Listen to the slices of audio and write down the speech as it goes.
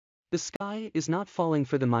The sky is not falling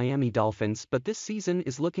for the Miami Dolphins, but this season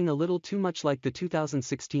is looking a little too much like the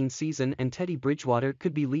 2016 season and Teddy Bridgewater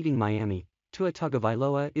could be leading Miami. Tua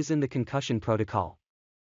Tagovailoa is in the concussion protocol.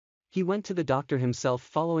 He went to the doctor himself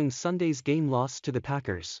following Sunday's game loss to the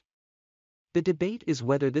Packers. The debate is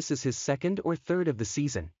whether this is his second or third of the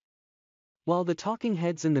season. While the talking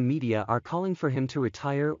heads in the media are calling for him to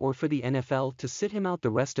retire or for the NFL to sit him out the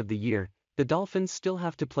rest of the year, the Dolphins still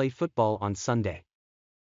have to play football on Sunday.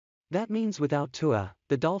 That means without Tua,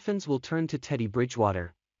 the Dolphins will turn to Teddy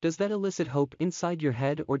Bridgewater. Does that elicit hope inside your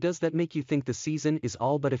head, or does that make you think the season is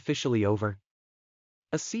all but officially over?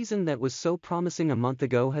 A season that was so promising a month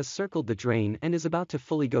ago has circled the drain and is about to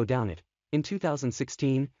fully go down it. In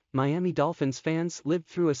 2016, Miami Dolphins fans lived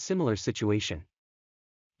through a similar situation.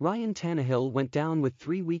 Ryan Tannehill went down with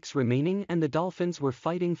 3 weeks remaining and the Dolphins were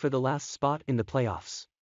fighting for the last spot in the playoffs.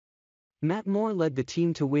 Matt Moore led the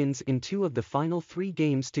team to wins in 2 of the final 3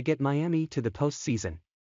 games to get Miami to the postseason.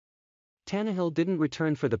 Tannehill didn't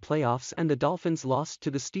return for the playoffs and the Dolphins lost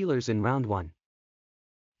to the Steelers in round 1.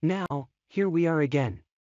 Now, here we are again.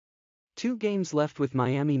 2 games left with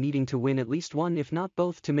Miami needing to win at least one if not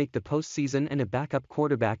both to make the postseason and a backup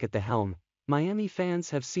quarterback at the helm. Miami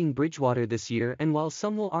fans have seen Bridgewater this year, and while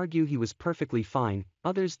some will argue he was perfectly fine,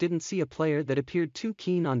 others didn't see a player that appeared too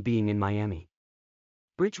keen on being in Miami.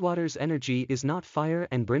 Bridgewater's energy is not fire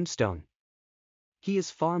and brimstone. He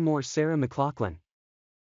is far more Sarah McLachlan.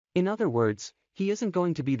 In other words, he isn't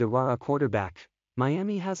going to be the rah-rah quarterback.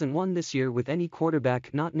 Miami hasn't won this year with any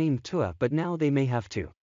quarterback not named Tua, but now they may have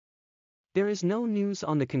to. There is no news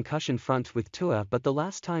on the concussion front with Tua, but the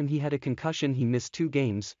last time he had a concussion he missed 2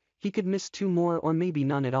 games, he could miss 2 more or maybe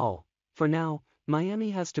none at all. For now,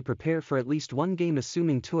 Miami has to prepare for at least 1 game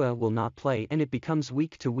assuming Tua will not play, and it becomes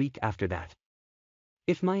week to week after that.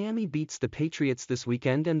 If Miami beats the Patriots this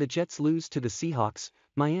weekend and the Jets lose to the Seahawks,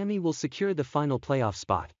 Miami will secure the final playoff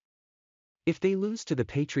spot. If they lose to the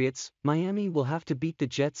Patriots, Miami will have to beat the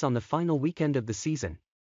Jets on the final weekend of the season.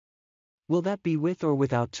 Will that be with or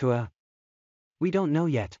without Tua? We don't know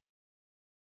yet.